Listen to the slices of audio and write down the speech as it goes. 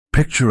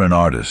Picture an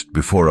artist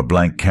before a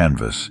blank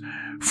canvas,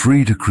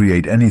 free to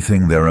create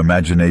anything their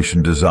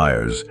imagination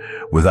desires,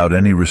 without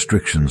any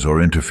restrictions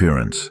or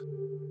interference.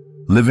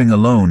 Living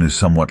alone is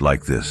somewhat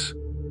like this.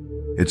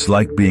 It's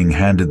like being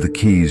handed the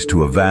keys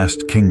to a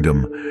vast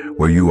kingdom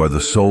where you are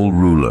the sole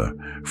ruler,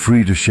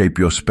 free to shape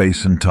your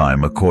space and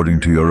time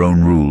according to your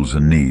own rules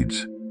and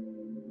needs.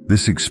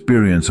 This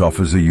experience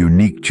offers a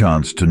unique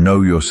chance to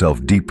know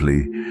yourself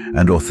deeply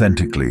and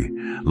authentically,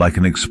 like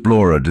an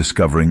explorer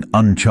discovering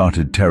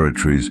uncharted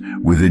territories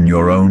within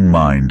your own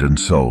mind and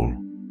soul.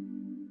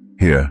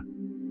 Here,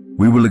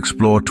 we will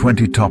explore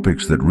 20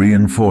 topics that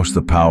reinforce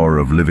the power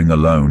of living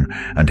alone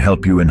and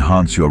help you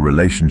enhance your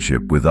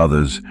relationship with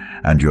others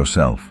and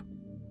yourself.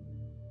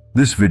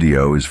 This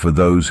video is for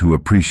those who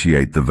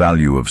appreciate the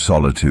value of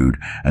solitude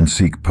and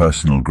seek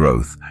personal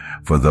growth,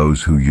 for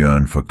those who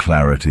yearn for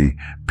clarity,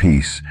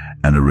 peace,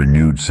 and a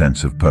renewed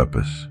sense of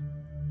purpose.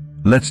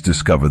 Let's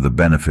discover the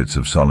benefits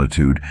of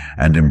solitude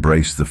and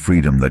embrace the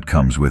freedom that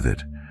comes with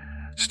it.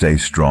 Stay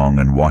strong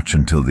and watch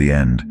until the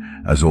end,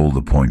 as all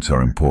the points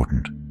are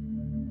important.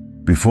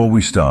 Before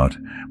we start,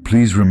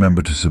 please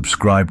remember to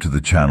subscribe to the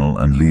channel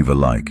and leave a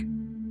like.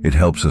 It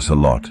helps us a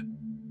lot.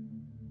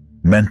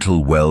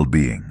 Mental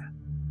well-being.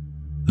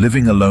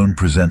 Living alone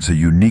presents a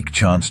unique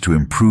chance to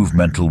improve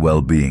mental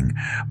well-being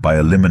by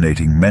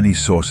eliminating many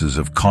sources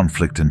of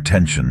conflict and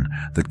tension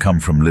that come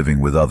from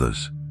living with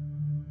others.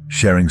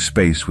 Sharing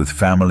space with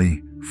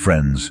family,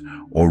 friends,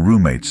 or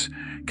roommates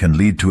can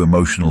lead to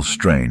emotional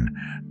strain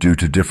due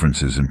to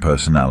differences in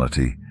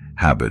personality,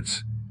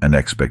 habits, and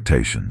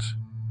expectations.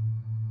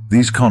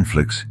 These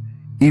conflicts,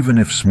 even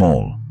if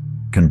small,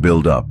 can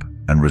build up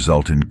and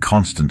result in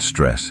constant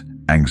stress,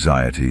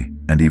 anxiety,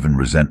 and even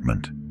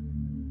resentment.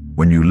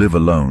 When you live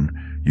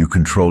alone, you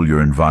control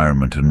your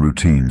environment and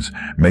routines,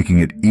 making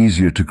it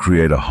easier to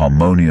create a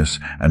harmonious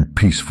and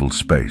peaceful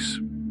space.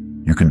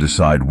 You can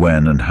decide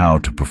when and how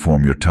to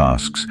perform your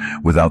tasks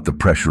without the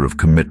pressure of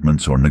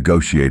commitments or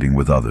negotiating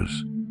with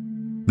others.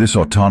 This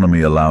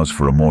autonomy allows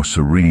for a more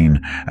serene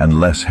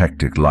and less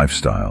hectic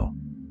lifestyle,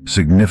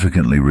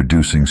 significantly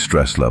reducing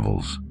stress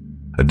levels.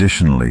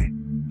 Additionally,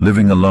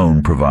 living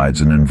alone provides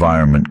an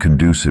environment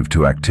conducive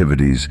to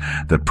activities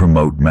that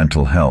promote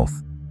mental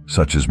health,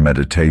 such as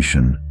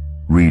meditation,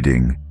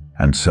 reading,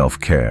 and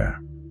self-care.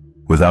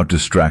 Without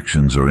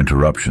distractions or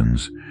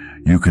interruptions,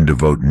 you can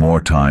devote more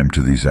time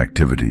to these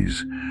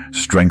activities,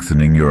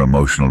 strengthening your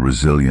emotional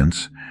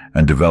resilience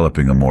and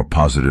developing a more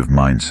positive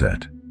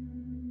mindset.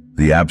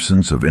 The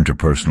absence of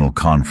interpersonal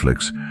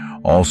conflicts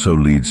also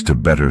leads to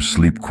better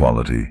sleep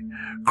quality,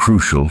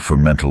 crucial for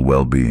mental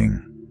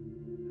well-being.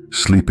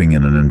 Sleeping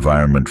in an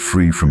environment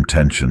free from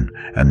tension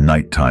and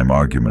nighttime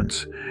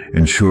arguments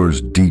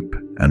ensures deep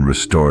and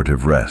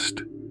restorative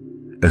rest,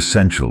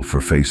 essential for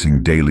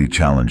facing daily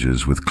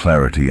challenges with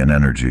clarity and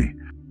energy.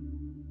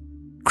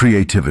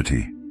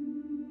 Creativity.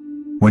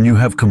 When you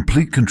have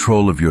complete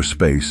control of your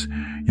space,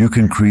 you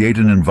can create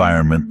an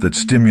environment that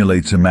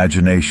stimulates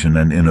imagination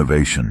and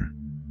innovation.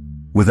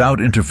 Without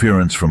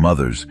interference from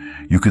others,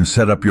 you can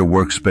set up your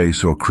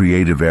workspace or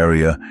creative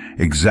area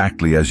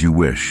exactly as you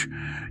wish,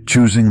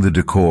 choosing the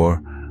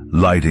decor,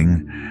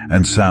 lighting,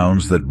 and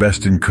sounds that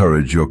best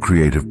encourage your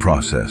creative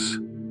process.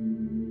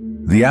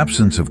 The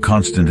absence of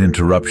constant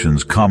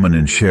interruptions common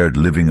in shared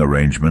living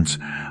arrangements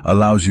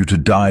allows you to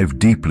dive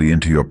deeply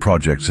into your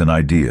projects and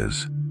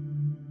ideas.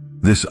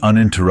 This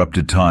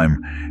uninterrupted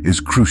time is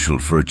crucial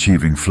for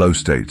achieving flow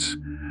states,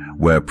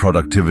 where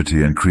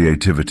productivity and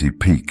creativity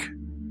peak.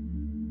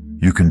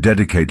 You can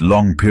dedicate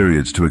long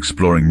periods to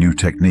exploring new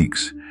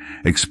techniques,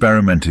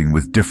 experimenting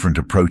with different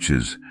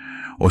approaches,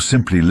 or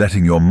simply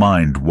letting your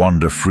mind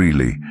wander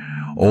freely,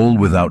 all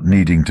without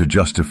needing to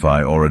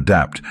justify or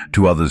adapt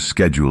to others'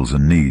 schedules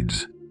and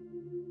needs.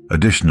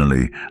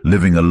 Additionally,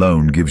 living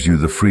alone gives you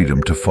the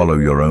freedom to follow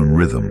your own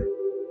rhythm.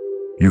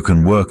 You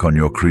can work on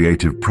your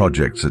creative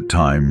projects at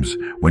times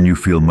when you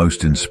feel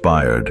most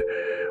inspired,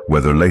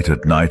 whether late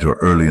at night or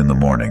early in the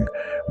morning,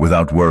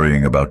 without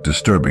worrying about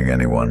disturbing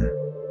anyone.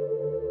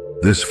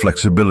 This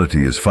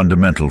flexibility is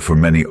fundamental for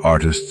many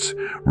artists,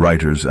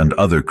 writers, and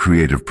other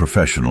creative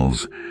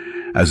professionals,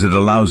 as it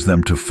allows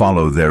them to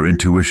follow their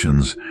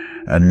intuitions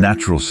and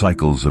natural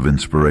cycles of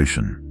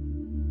inspiration.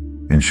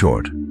 In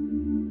short,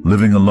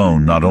 living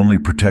alone not only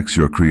protects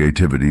your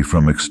creativity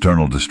from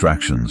external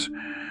distractions,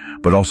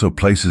 but also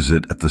places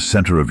it at the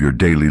center of your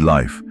daily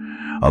life,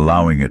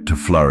 allowing it to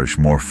flourish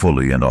more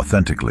fully and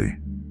authentically.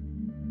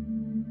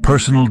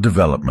 Personal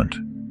development.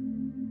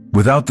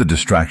 Without the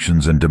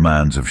distractions and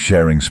demands of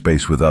sharing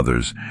space with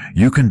others,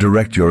 you can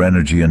direct your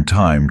energy and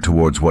time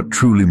towards what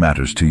truly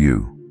matters to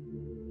you.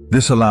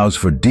 This allows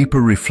for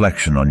deeper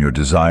reflection on your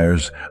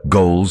desires,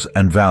 goals,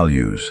 and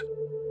values,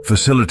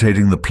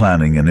 facilitating the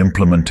planning and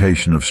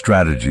implementation of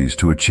strategies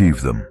to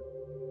achieve them.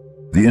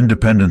 The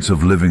independence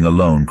of living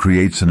alone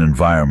creates an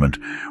environment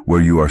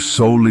where you are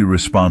solely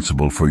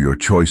responsible for your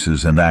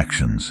choices and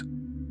actions.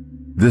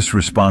 This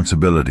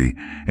responsibility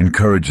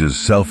encourages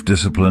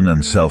self-discipline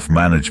and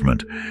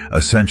self-management,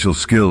 essential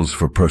skills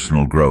for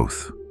personal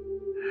growth.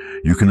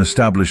 You can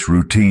establish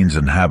routines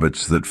and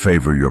habits that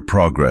favor your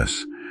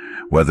progress,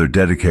 whether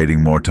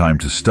dedicating more time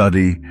to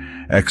study,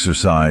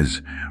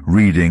 exercise,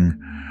 reading,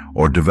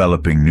 or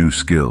developing new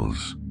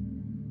skills.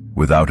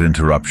 Without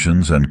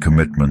interruptions and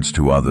commitments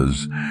to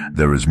others,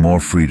 there is more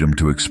freedom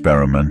to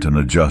experiment and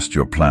adjust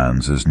your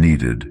plans as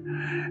needed,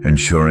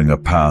 ensuring a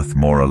path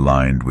more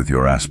aligned with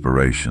your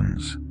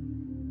aspirations.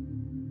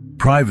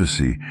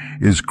 Privacy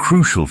is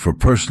crucial for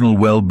personal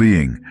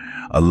well-being,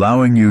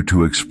 allowing you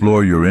to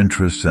explore your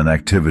interests and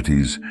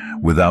activities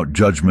without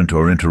judgment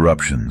or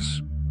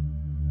interruptions.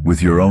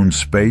 With your own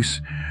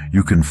space,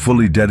 you can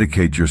fully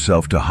dedicate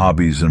yourself to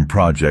hobbies and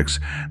projects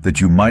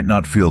that you might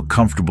not feel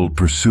comfortable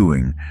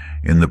pursuing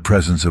in the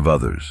presence of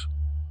others.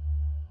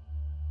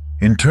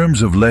 In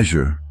terms of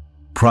leisure,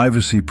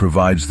 privacy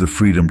provides the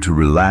freedom to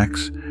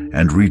relax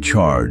and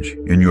recharge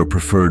in your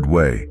preferred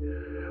way,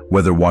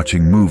 whether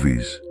watching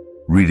movies,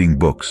 reading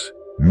books,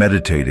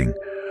 meditating,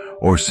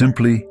 or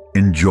simply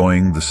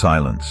enjoying the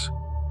silence.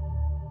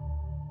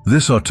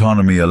 This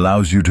autonomy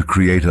allows you to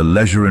create a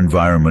leisure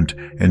environment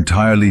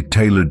entirely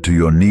tailored to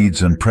your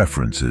needs and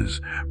preferences,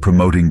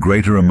 promoting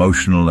greater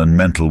emotional and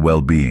mental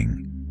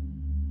well-being.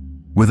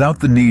 Without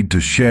the need to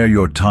share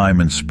your time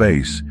and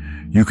space,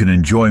 you can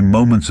enjoy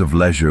moments of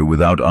leisure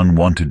without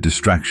unwanted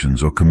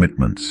distractions or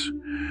commitments.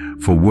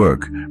 For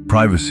work,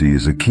 privacy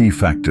is a key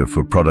factor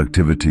for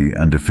productivity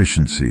and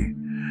efficiency.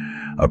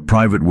 A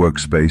private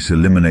workspace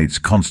eliminates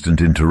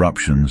constant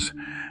interruptions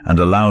and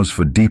allows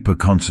for deeper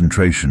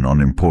concentration on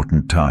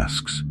important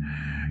tasks.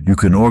 You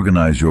can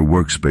organize your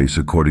workspace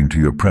according to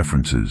your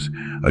preferences,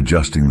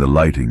 adjusting the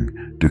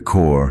lighting,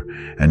 decor,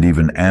 and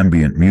even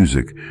ambient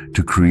music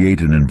to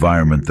create an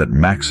environment that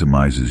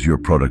maximizes your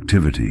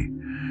productivity.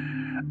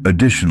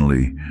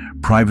 Additionally,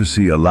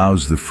 privacy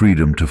allows the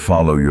freedom to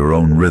follow your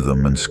own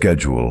rhythm and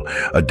schedule,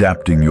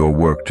 adapting your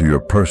work to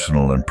your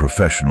personal and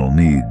professional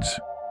needs.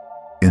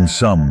 In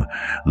sum,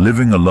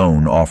 living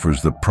alone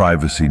offers the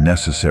privacy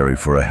necessary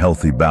for a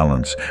healthy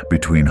balance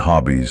between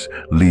hobbies,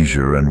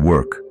 leisure, and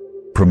work,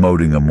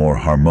 promoting a more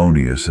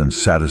harmonious and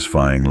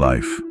satisfying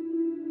life.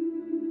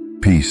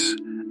 Peace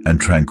and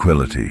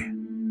tranquility.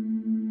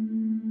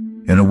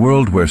 In a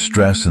world where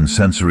stress and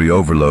sensory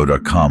overload are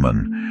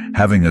common,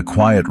 having a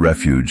quiet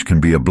refuge can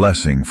be a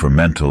blessing for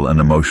mental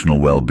and emotional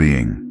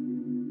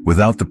well-being.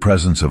 Without the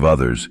presence of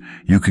others,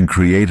 you can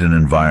create an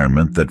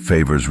environment that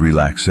favors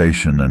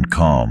relaxation and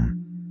calm,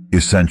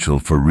 essential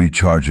for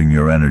recharging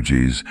your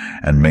energies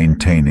and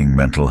maintaining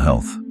mental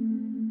health.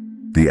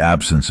 The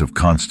absence of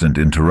constant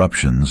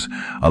interruptions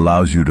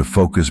allows you to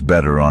focus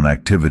better on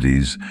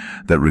activities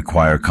that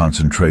require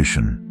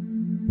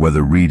concentration,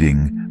 whether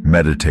reading,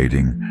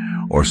 meditating,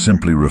 or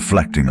simply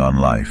reflecting on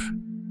life.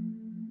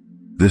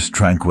 This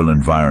tranquil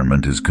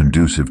environment is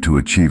conducive to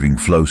achieving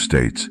flow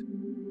states,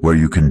 where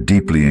you can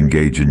deeply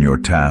engage in your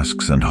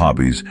tasks and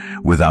hobbies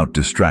without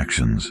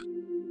distractions.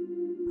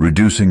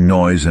 Reducing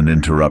noise and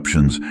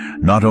interruptions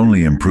not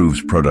only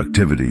improves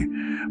productivity,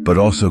 but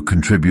also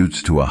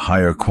contributes to a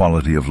higher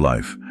quality of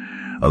life,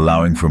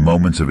 allowing for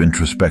moments of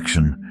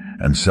introspection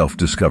and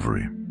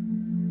self-discovery.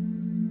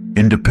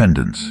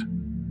 Independence.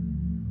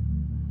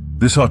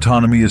 This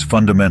autonomy is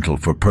fundamental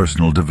for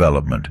personal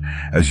development,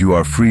 as you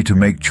are free to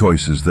make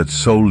choices that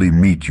solely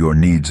meet your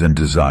needs and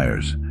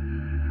desires.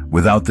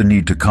 Without the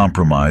need to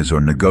compromise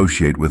or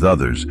negotiate with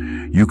others,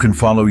 you can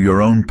follow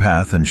your own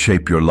path and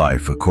shape your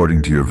life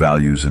according to your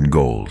values and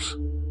goals.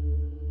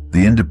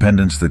 The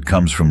independence that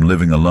comes from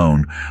living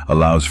alone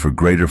allows for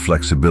greater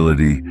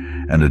flexibility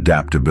and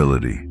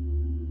adaptability.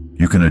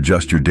 You can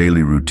adjust your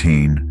daily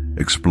routine,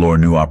 explore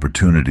new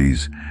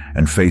opportunities,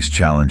 and face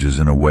challenges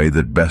in a way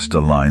that best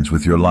aligns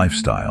with your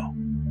lifestyle.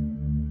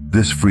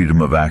 This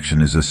freedom of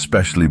action is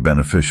especially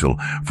beneficial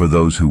for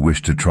those who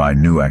wish to try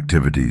new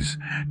activities,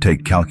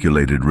 take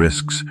calculated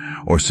risks,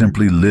 or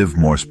simply live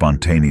more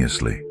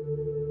spontaneously.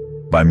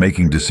 By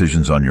making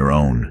decisions on your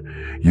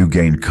own, you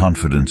gain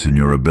confidence in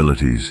your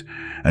abilities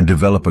and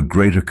develop a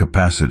greater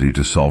capacity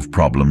to solve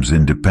problems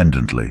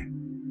independently.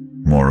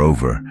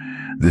 Moreover,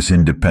 this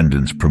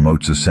independence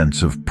promotes a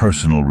sense of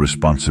personal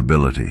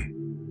responsibility.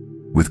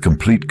 With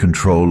complete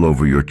control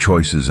over your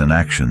choices and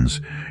actions,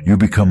 you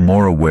become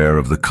more aware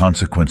of the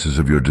consequences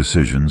of your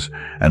decisions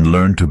and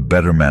learn to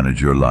better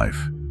manage your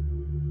life.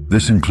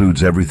 This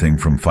includes everything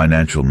from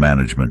financial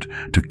management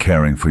to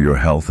caring for your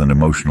health and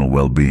emotional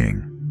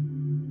well-being.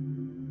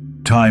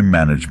 Time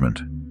management.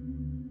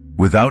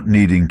 Without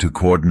needing to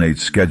coordinate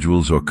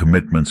schedules or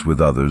commitments with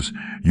others,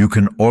 you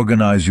can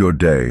organize your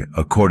day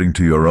according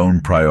to your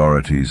own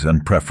priorities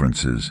and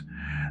preferences.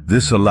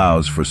 This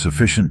allows for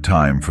sufficient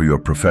time for your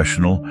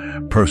professional,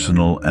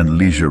 personal, and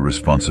leisure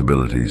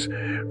responsibilities,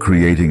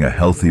 creating a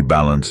healthy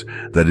balance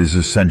that is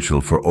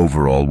essential for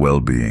overall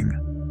well-being.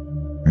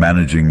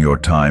 Managing your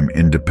time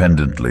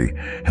independently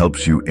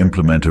helps you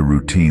implement a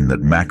routine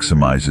that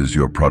maximizes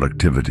your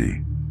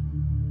productivity.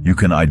 You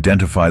can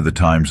identify the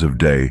times of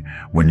day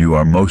when you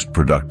are most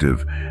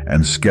productive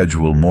and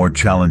schedule more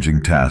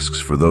challenging tasks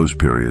for those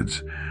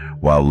periods,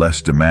 while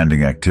less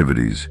demanding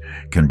activities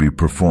can be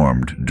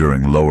performed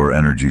during lower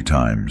energy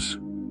times.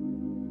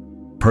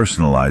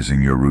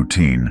 Personalizing your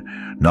routine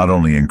not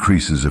only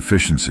increases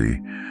efficiency,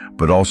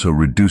 but also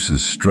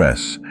reduces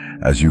stress,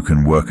 as you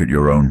can work at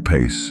your own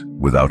pace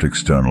without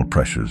external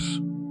pressures.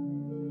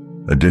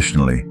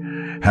 Additionally,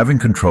 having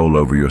control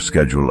over your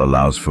schedule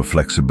allows for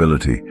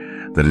flexibility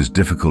that is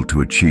difficult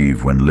to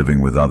achieve when living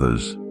with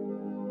others.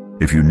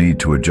 If you need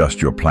to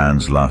adjust your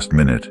plans last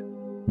minute,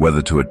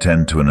 whether to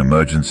attend to an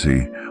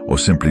emergency or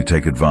simply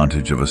take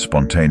advantage of a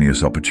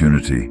spontaneous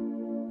opportunity,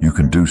 you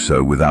can do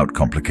so without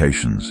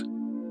complications.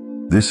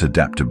 This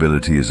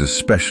adaptability is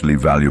especially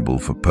valuable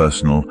for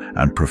personal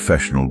and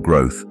professional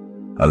growth,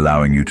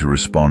 allowing you to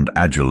respond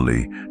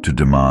agilely to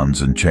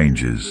demands and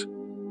changes.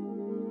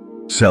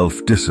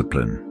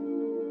 Self-discipline.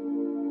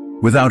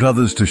 Without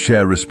others to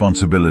share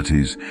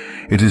responsibilities,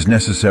 it is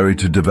necessary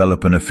to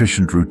develop an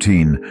efficient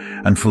routine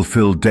and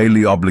fulfill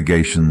daily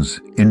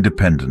obligations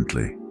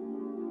independently.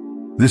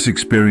 This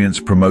experience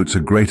promotes a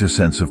greater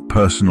sense of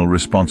personal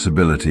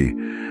responsibility,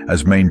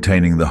 as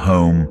maintaining the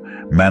home,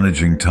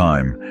 managing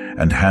time,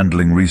 and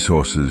handling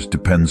resources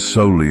depends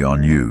solely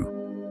on you.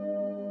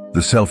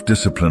 The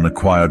self-discipline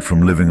acquired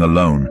from living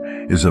alone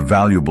is a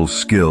valuable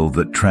skill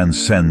that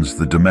transcends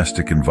the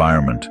domestic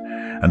environment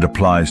and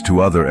applies to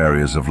other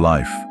areas of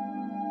life.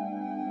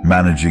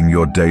 Managing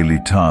your daily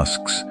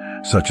tasks,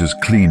 such as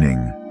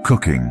cleaning,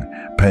 cooking,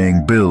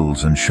 paying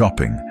bills, and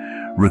shopping,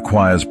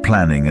 requires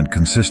planning and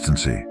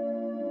consistency.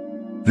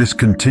 This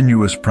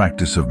continuous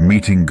practice of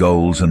meeting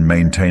goals and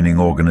maintaining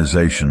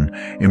organization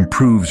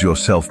improves your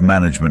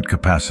self-management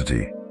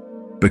capacity,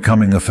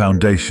 becoming a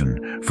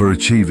foundation for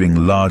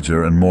achieving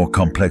larger and more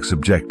complex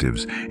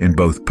objectives in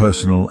both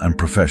personal and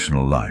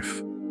professional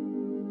life.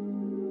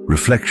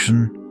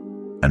 Reflection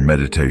and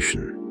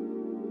meditation.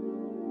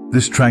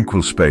 This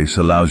tranquil space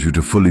allows you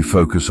to fully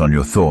focus on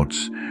your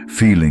thoughts,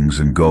 feelings,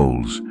 and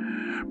goals,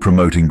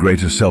 promoting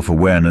greater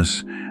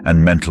self-awareness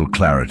and mental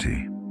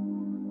clarity.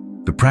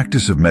 The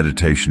practice of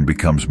meditation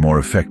becomes more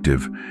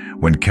effective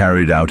when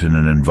carried out in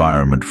an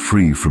environment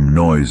free from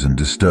noise and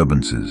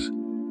disturbances.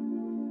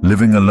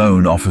 Living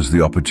alone offers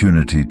the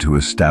opportunity to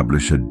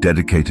establish a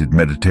dedicated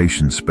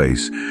meditation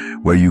space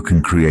where you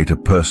can create a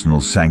personal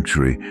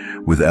sanctuary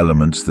with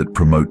elements that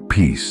promote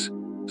peace,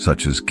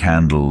 such as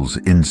candles,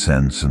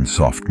 incense, and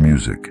soft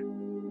music.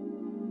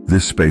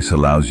 This space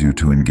allows you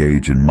to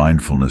engage in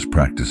mindfulness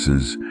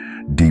practices,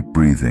 deep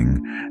breathing,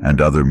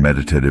 and other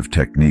meditative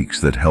techniques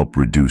that help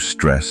reduce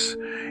stress,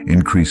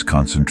 increase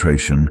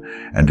concentration,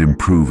 and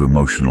improve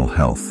emotional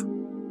health.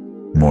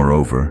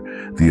 Moreover,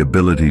 the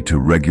ability to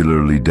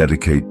regularly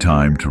dedicate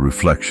time to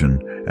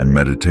reflection and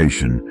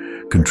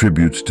meditation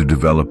contributes to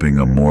developing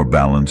a more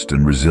balanced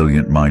and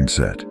resilient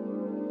mindset.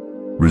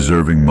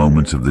 Reserving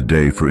moments of the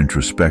day for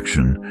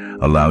introspection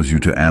allows you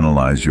to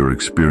analyze your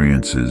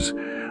experiences,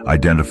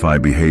 identify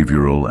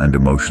behavioral and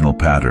emotional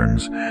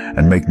patterns,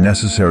 and make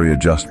necessary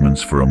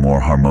adjustments for a more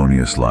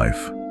harmonious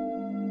life.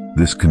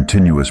 This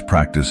continuous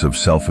practice of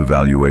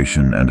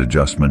self-evaluation and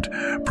adjustment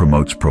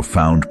promotes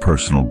profound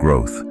personal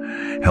growth,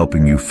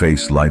 helping you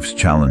face life's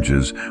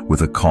challenges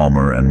with a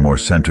calmer and more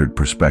centered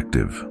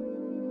perspective.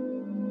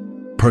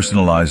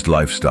 Personalized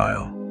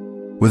lifestyle.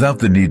 Without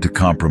the need to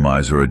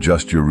compromise or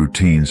adjust your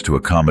routines to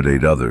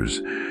accommodate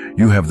others,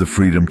 you have the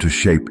freedom to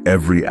shape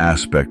every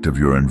aspect of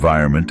your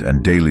environment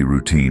and daily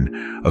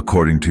routine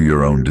according to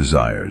your own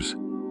desires.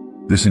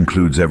 This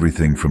includes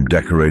everything from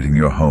decorating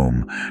your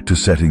home to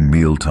setting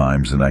meal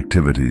times and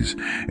activities,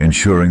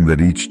 ensuring that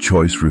each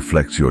choice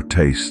reflects your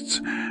tastes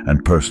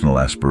and personal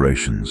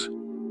aspirations.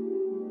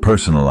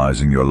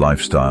 Personalizing your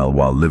lifestyle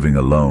while living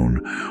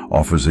alone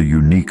offers a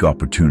unique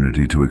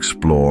opportunity to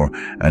explore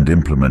and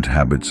implement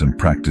habits and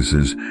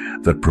practices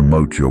that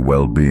promote your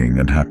well-being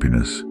and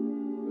happiness.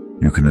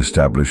 You can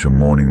establish a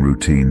morning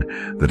routine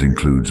that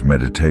includes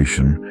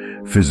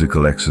meditation,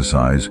 physical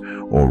exercise,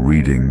 or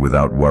reading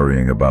without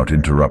worrying about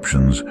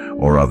interruptions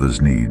or others'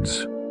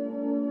 needs.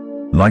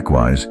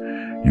 Likewise,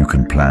 you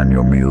can plan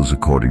your meals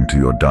according to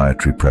your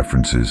dietary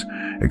preferences,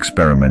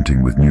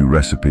 experimenting with new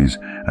recipes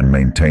and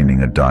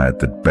maintaining a diet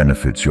that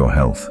benefits your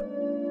health.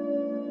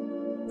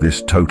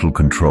 This total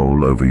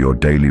control over your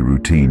daily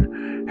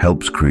routine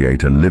helps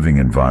create a living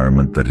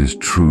environment that is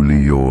truly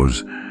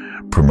yours,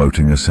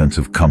 promoting a sense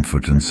of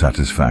comfort and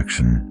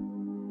satisfaction.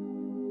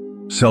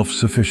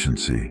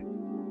 Self-sufficiency.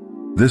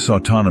 This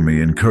autonomy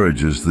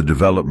encourages the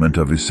development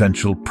of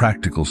essential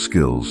practical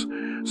skills,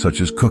 such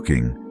as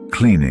cooking,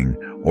 cleaning,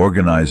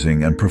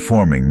 organizing, and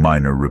performing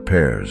minor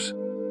repairs.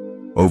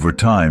 Over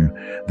time,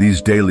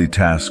 these daily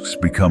tasks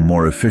become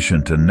more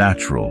efficient and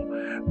natural,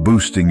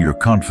 boosting your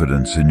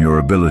confidence in your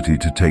ability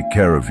to take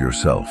care of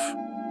yourself.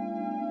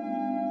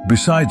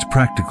 Besides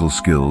practical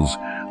skills,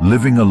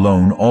 living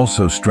alone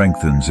also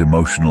strengthens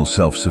emotional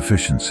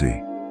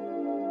self-sufficiency.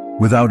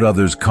 Without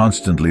others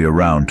constantly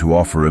around to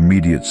offer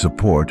immediate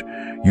support,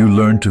 you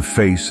learn to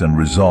face and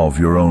resolve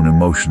your own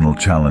emotional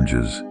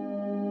challenges.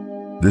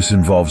 This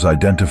involves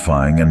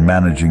identifying and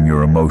managing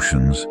your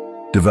emotions,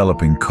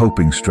 developing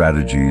coping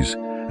strategies,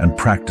 and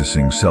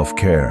practicing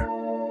self-care.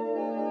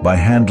 By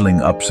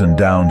handling ups and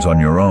downs on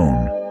your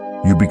own,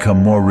 You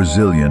become more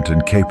resilient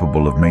and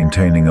capable of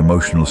maintaining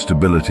emotional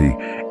stability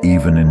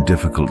even in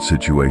difficult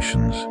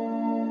situations.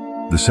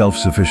 The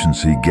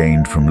self-sufficiency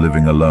gained from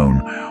living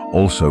alone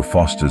also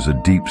fosters a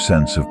deep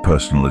sense of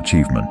personal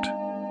achievement.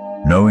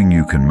 Knowing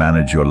you can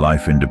manage your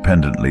life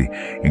independently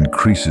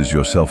increases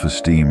your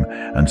self-esteem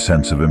and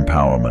sense of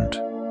empowerment.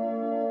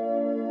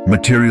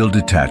 Material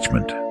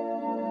detachment.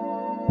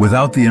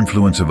 Without the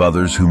influence of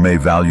others who may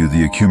value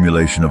the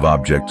accumulation of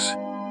objects,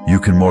 you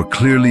can more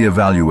clearly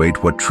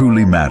evaluate what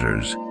truly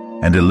matters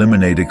and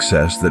eliminate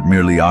excess that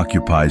merely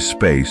occupies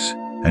space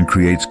and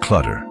creates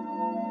clutter.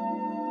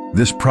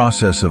 This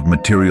process of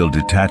material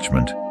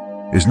detachment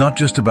is not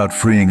just about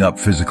freeing up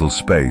physical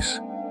space,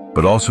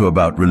 but also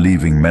about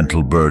relieving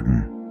mental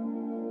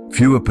burden.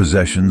 Fewer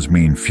possessions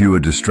mean fewer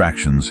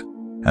distractions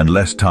and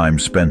less time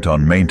spent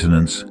on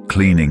maintenance,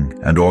 cleaning,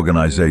 and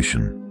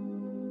organization.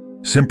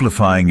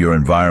 Simplifying your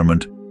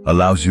environment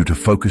allows you to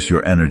focus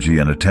your energy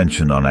and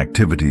attention on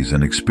activities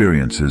and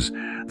experiences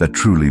that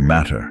truly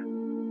matter.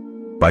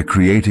 By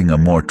creating a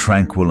more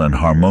tranquil and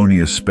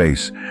harmonious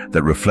space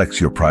that reflects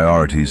your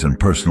priorities and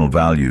personal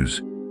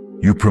values,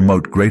 you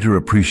promote greater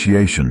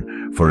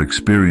appreciation for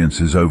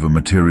experiences over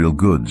material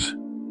goods.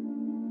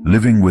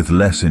 Living with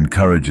less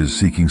encourages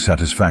seeking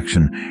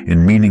satisfaction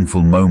in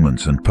meaningful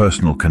moments and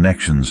personal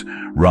connections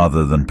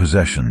rather than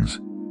possessions.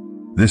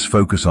 This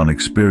focus on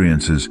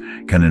experiences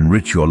can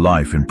enrich your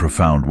life in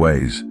profound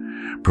ways,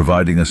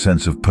 providing a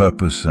sense of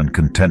purpose and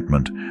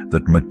contentment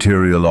that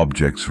material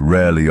objects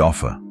rarely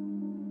offer.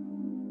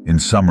 In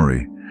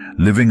summary,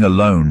 living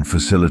alone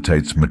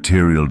facilitates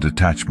material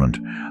detachment,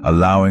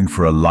 allowing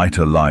for a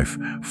lighter life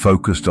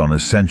focused on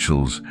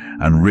essentials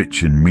and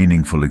rich in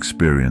meaningful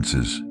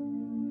experiences.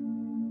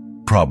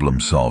 Problem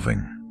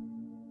solving.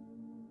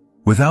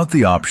 Without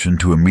the option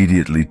to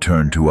immediately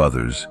turn to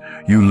others,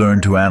 you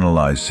learn to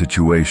analyze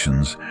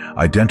situations,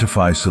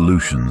 identify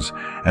solutions,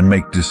 and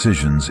make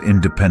decisions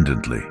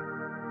independently.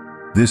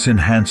 This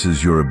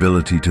enhances your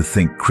ability to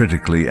think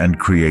critically and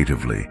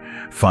creatively,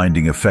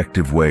 finding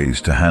effective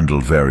ways to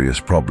handle various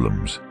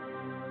problems.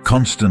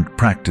 Constant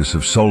practice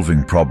of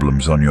solving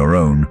problems on your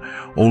own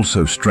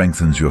also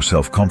strengthens your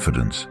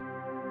self-confidence.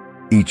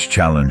 Each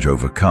challenge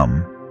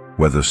overcome,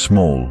 whether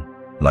small,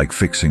 like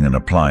fixing an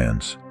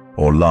appliance,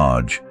 or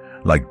large,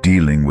 like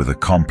dealing with a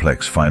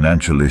complex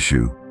financial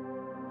issue,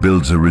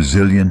 builds a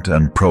resilient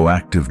and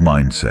proactive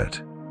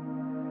mindset.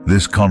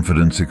 This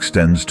confidence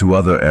extends to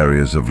other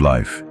areas of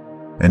life,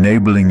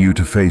 enabling you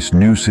to face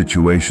new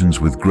situations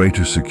with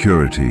greater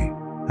security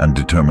and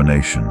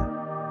determination.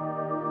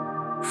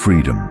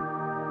 Freedom.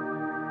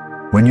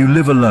 When you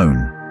live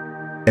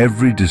alone,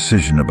 every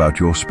decision about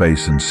your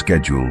space and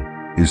schedule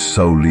is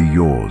solely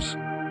yours,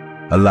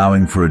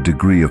 allowing for a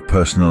degree of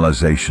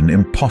personalization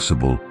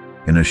impossible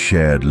in a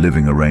shared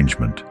living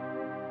arrangement.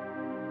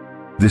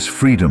 This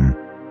freedom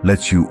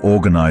lets you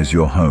organize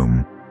your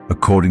home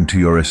according to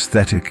your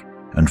aesthetic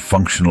and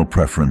functional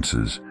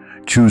preferences,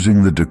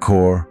 choosing the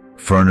decor,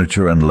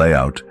 furniture, and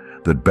layout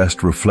that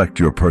best reflect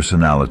your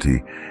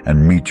personality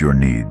and meet your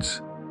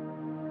needs.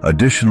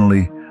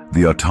 Additionally,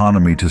 the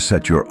autonomy to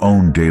set your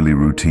own daily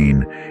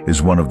routine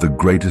is one of the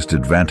greatest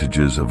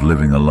advantages of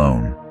living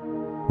alone.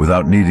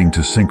 Without needing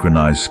to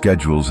synchronize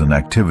schedules and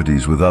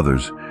activities with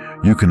others,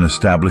 you can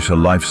establish a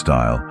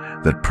lifestyle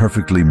that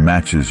perfectly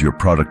matches your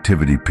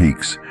productivity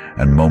peaks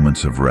and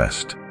moments of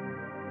rest.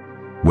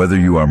 Whether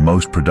you are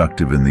most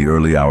productive in the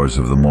early hours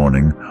of the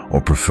morning or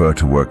prefer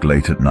to work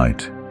late at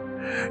night,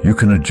 you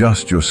can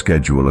adjust your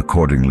schedule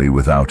accordingly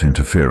without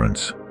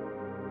interference.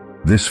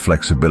 This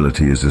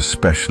flexibility is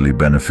especially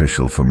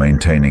beneficial for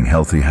maintaining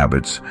healthy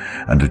habits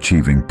and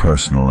achieving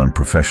personal and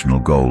professional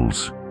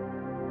goals.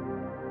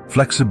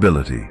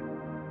 Flexibility.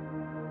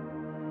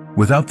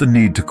 Without the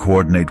need to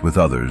coordinate with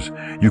others,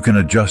 you can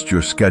adjust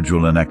your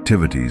schedule and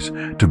activities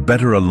to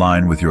better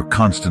align with your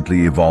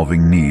constantly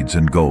evolving needs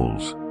and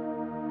goals.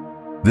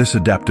 This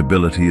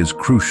adaptability is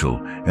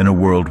crucial in a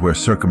world where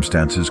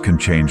circumstances can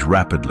change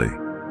rapidly,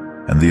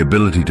 and the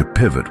ability to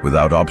pivot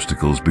without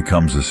obstacles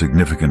becomes a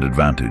significant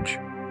advantage.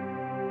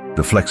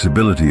 The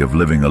flexibility of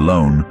living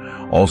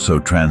alone also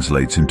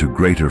translates into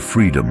greater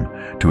freedom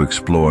to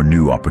explore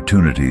new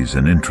opportunities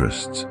and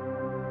interests.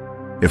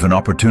 If an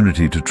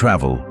opportunity to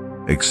travel,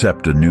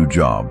 accept a new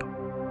job,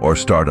 or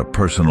start a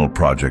personal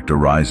project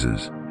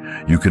arises,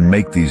 you can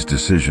make these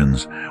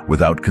decisions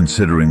without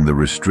considering the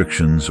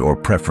restrictions or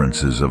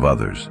preferences of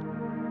others.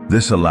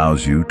 This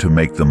allows you to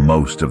make the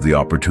most of the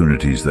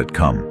opportunities that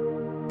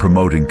come,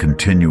 promoting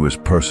continuous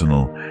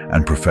personal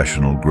and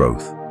professional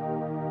growth.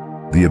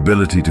 The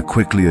ability to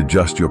quickly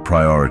adjust your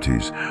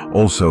priorities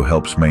also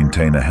helps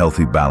maintain a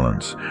healthy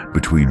balance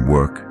between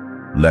work,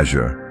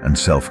 leisure, and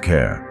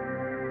self-care.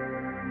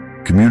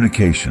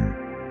 Communication.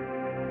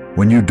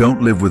 When you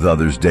don't live with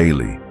others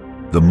daily,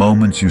 the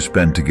moments you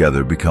spend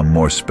together become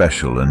more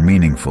special and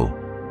meaningful.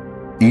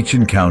 Each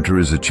encounter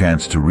is a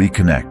chance to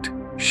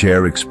reconnect,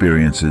 share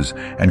experiences,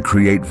 and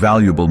create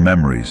valuable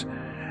memories,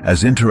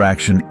 as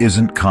interaction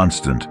isn't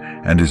constant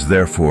and is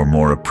therefore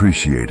more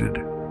appreciated.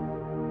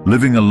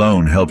 Living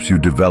alone helps you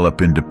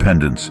develop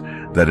independence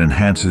that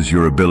enhances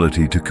your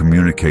ability to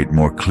communicate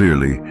more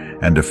clearly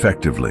and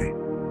effectively.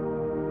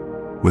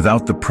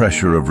 Without the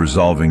pressure of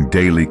resolving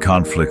daily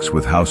conflicts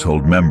with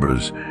household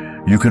members,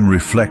 you can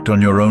reflect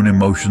on your own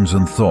emotions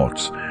and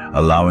thoughts,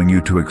 allowing you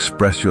to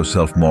express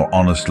yourself more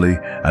honestly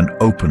and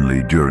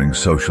openly during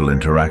social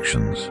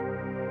interactions.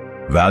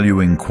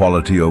 Valuing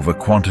quality over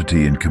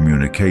quantity in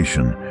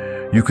communication,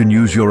 you can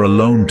use your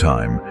alone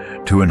time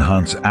to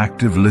enhance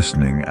active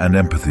listening and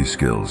empathy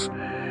skills,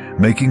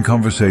 making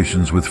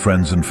conversations with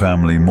friends and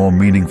family more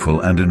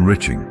meaningful and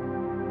enriching.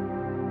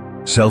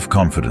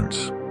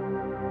 Self-confidence.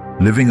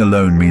 Living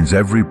alone means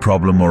every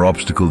problem or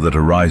obstacle that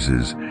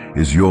arises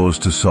is yours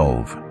to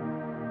solve.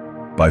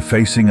 By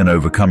facing and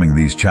overcoming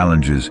these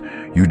challenges,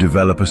 you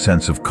develop a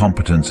sense of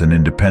competence and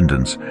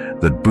independence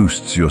that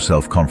boosts your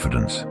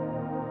self-confidence.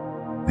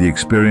 The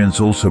experience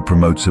also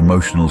promotes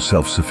emotional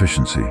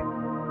self-sufficiency.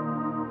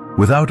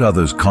 Without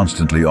others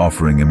constantly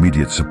offering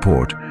immediate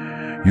support,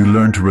 you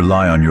learn to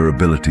rely on your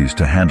abilities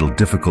to handle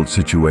difficult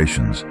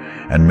situations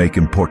and make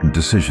important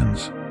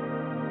decisions.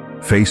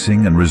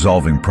 Facing and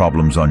resolving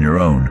problems on your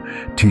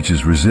own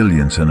teaches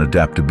resilience and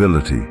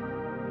adaptability,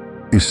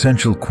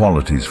 essential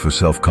qualities for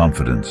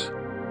self-confidence.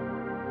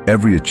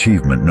 Every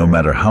achievement, no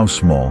matter how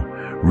small,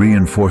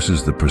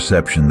 reinforces the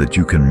perception that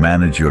you can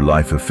manage your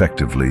life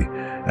effectively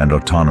and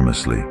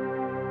autonomously.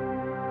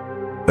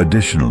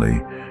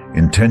 Additionally,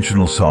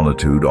 intentional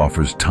solitude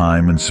offers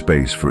time and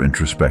space for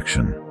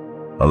introspection,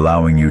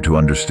 allowing you to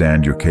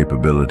understand your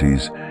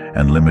capabilities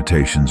and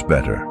limitations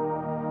better.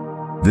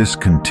 This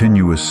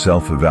continuous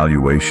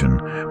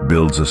self-evaluation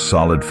builds a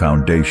solid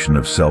foundation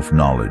of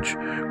self-knowledge,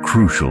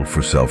 crucial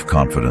for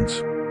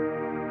self-confidence.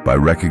 By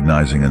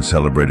recognizing and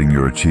celebrating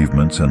your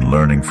achievements and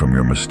learning from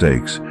your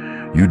mistakes,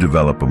 you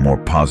develop a more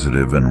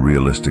positive and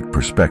realistic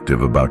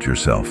perspective about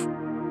yourself.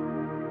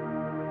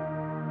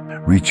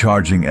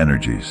 Recharging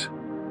energies.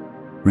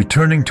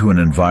 Returning to an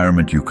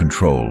environment you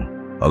control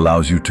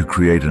allows you to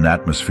create an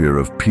atmosphere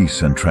of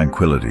peace and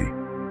tranquility,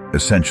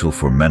 essential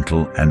for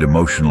mental and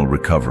emotional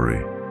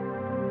recovery.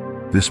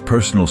 This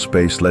personal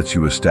space lets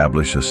you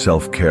establish a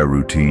self-care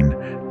routine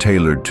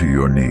tailored to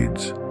your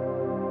needs.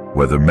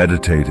 Whether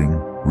meditating,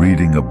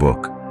 reading a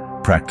book,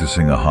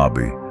 practicing a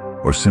hobby,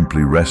 or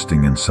simply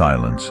resting in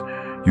silence,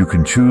 you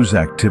can choose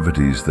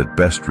activities that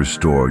best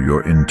restore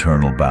your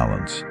internal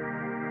balance.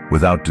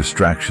 Without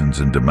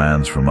distractions and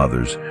demands from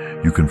others,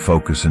 you can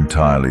focus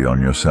entirely on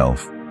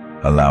yourself,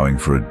 allowing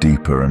for a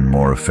deeper and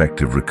more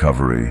effective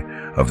recovery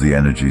of the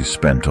energies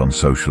spent on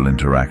social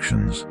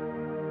interactions.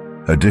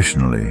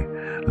 Additionally,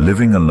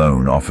 living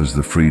alone offers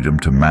the freedom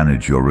to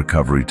manage your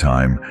recovery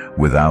time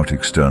without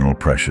external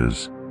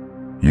pressures.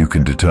 You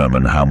can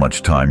determine how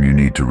much time you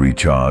need to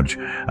recharge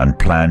and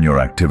plan your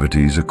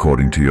activities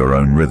according to your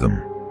own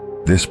rhythm.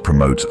 This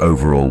promotes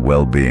overall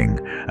well-being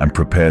and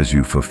prepares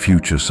you for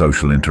future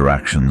social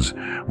interactions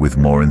with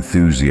more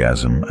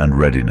enthusiasm and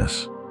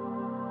readiness.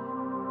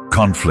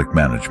 Conflict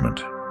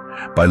management.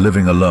 By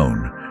living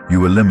alone,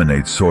 you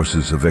eliminate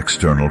sources of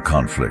external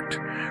conflict,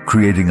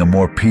 creating a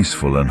more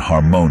peaceful and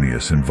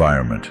harmonious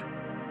environment.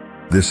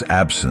 This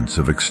absence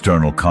of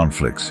external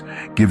conflicts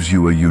gives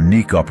you a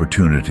unique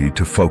opportunity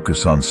to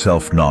focus on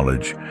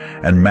self-knowledge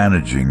and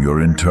managing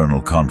your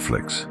internal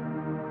conflicts.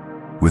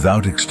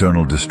 Without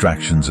external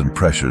distractions and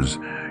pressures,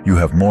 you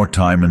have more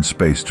time and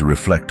space to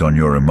reflect on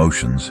your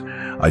emotions,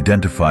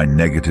 identify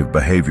negative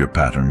behavior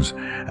patterns,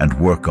 and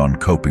work on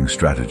coping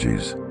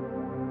strategies.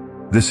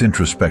 This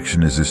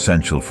introspection is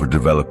essential for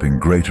developing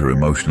greater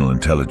emotional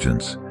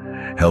intelligence,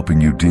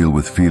 helping you deal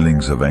with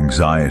feelings of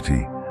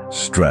anxiety,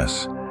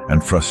 stress,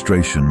 and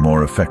frustration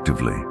more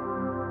effectively.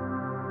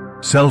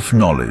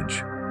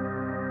 Self-knowledge.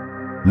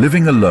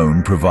 Living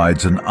alone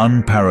provides an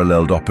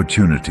unparalleled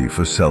opportunity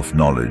for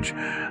self-knowledge,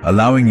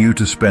 allowing you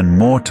to spend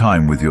more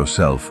time with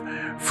yourself,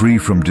 free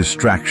from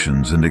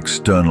distractions and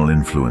external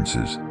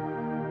influences.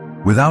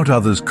 Without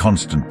others'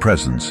 constant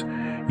presence,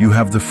 you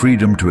have the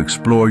freedom to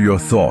explore your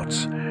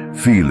thoughts,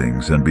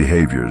 feelings, and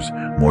behaviors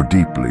more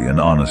deeply and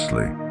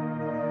honestly.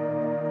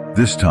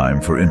 This time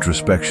for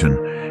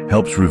introspection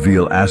helps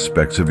reveal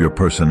aspects of your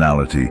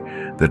personality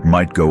that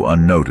might go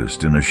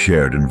unnoticed in a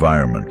shared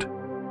environment.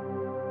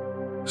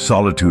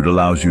 Solitude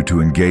allows you to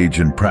engage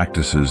in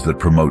practices that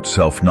promote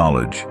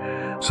self-knowledge,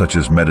 such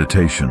as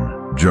meditation,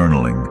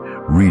 journaling,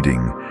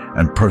 reading,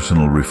 and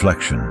personal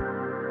reflection.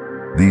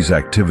 These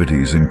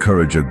activities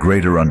encourage a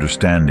greater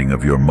understanding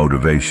of your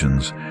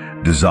motivations,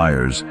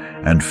 desires,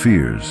 and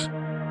fears,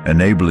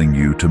 enabling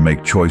you to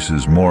make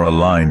choices more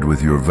aligned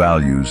with your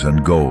values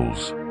and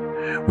goals.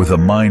 With a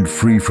mind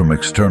free from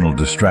external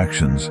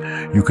distractions,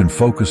 you can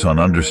focus on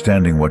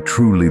understanding what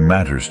truly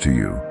matters to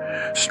you,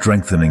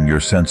 strengthening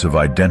your sense of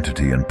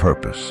identity and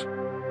purpose.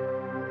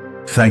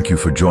 Thank you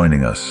for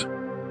joining us.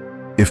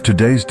 If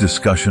today's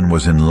discussion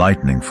was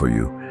enlightening for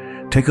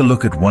you, take a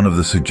look at one of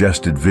the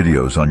suggested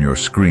videos on your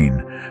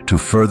screen to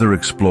further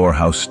explore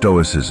how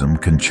Stoicism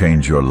can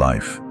change your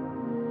life.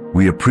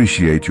 We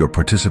appreciate your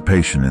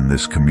participation in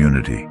this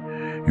community.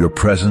 Your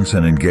presence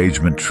and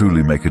engagement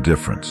truly make a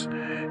difference.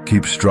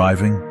 Keep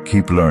striving,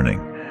 keep learning,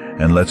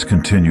 and let's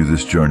continue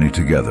this journey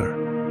together.